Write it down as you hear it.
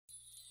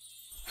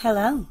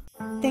Hello.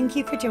 Thank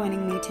you for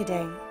joining me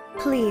today.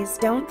 Please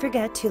don't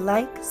forget to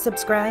like,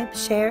 subscribe,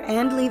 share,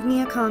 and leave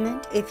me a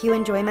comment if you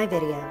enjoy my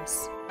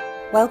videos.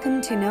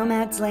 Welcome to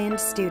Nomad's Land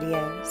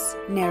Studios.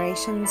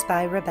 Narrations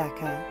by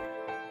Rebecca.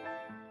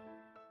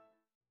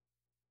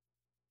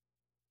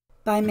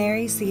 By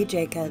Mary C.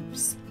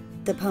 Jacobs.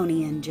 The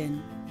Pony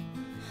Engine.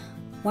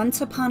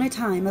 Once upon a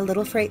time, a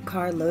little freight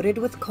car loaded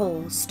with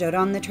coal stood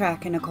on the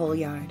track in a coal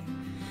yard.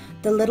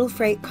 The little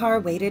freight car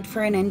waited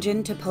for an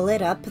engine to pull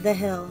it up the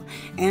hill,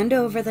 and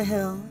over the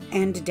hill,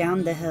 and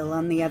down the hill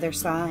on the other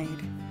side.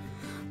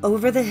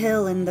 Over the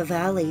hill in the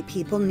valley,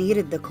 people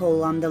needed the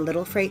coal on the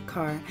little freight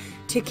car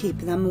to keep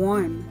them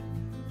warm.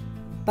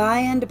 By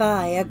and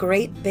by, a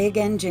great big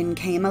engine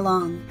came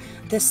along,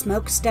 the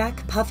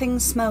smokestack puffing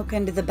smoke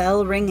and the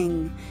bell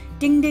ringing.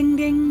 Ding, ding,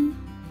 ding.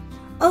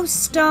 "Oh,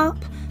 stop!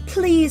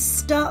 Please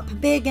stop,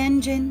 big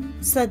engine,"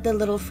 said the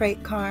little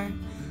freight car.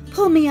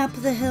 "Pull me up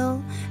the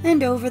hill,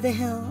 and over the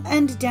hill,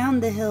 and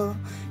down the hill,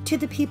 to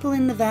the people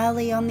in the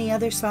valley on the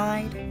other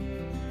side."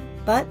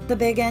 But the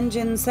big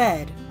engine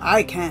said,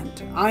 "I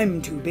can't,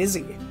 I'm too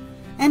busy."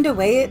 And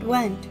away it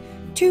went,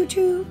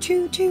 choo-choo,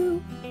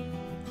 choo-choo.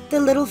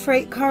 The little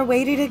freight car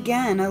waited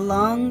again a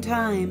long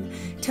time,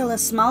 till a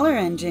smaller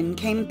engine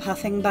came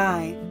puffing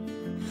by.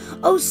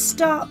 "Oh,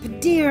 stop,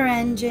 dear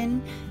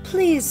engine,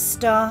 please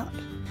stop,"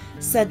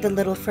 said the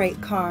little freight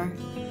car.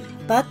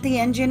 But the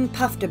engine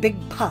puffed a big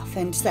puff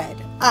and said,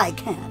 "I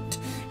can't,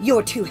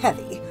 you're too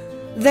heavy."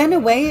 Then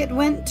away it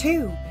went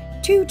too,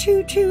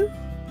 choo-choo-choo.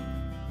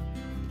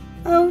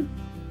 "Oh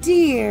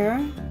dear,"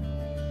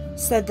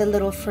 said the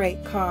little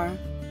freight car,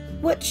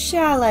 "what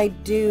shall I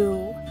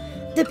do?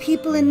 The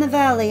people in the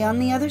valley on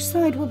the other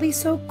side will be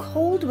so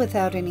cold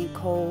without any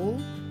coal."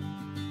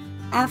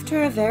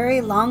 After a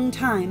very long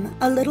time,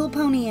 a little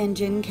pony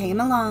engine came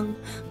along,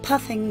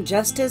 puffing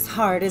just as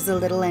hard as a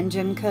little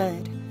engine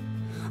could.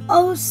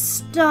 "Oh,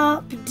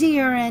 stop,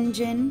 dear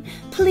engine,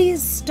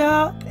 please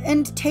stop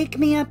and take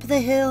me up the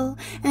hill,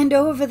 and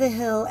over the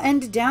hill,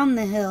 and down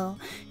the hill,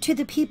 to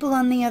the people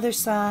on the other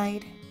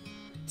side,"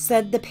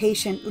 said the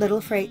patient little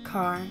freight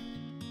car.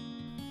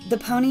 The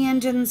pony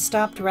engine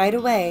stopped right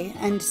away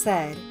and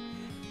said,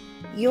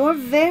 "You're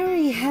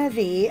very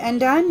heavy,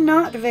 and I'm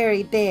not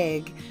very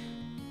big,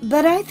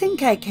 but I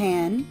think I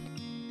can.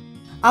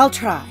 I'll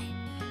try.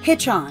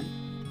 Hitch on."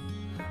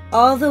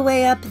 All the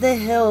way up the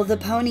hill, the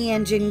pony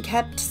engine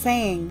kept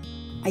saying,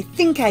 "I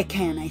think I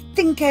can, I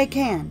think I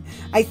can,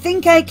 I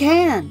think I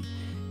can,"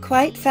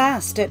 quite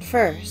fast at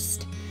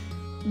first.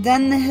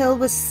 Then the hill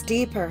was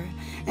steeper,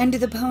 and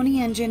the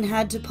pony engine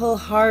had to pull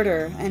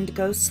harder and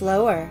go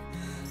slower.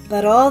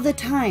 But all the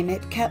time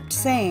it kept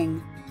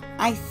saying,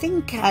 "I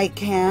think I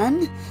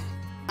can,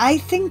 I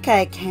think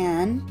I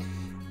can,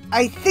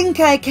 I think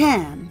I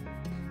can,"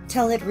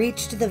 till it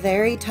reached the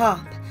very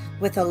top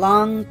with a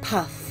long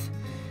puff.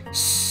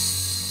 Shh!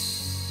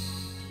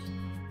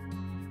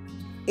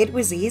 It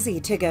was easy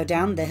to go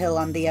down the hill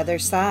on the other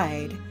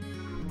side.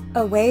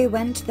 Away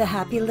went the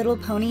happy little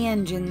pony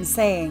engine,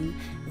 saying,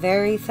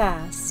 very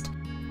fast,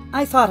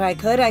 "I thought I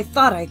could, I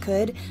thought I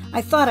could,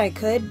 I thought I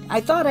could,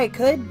 I thought I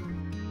could."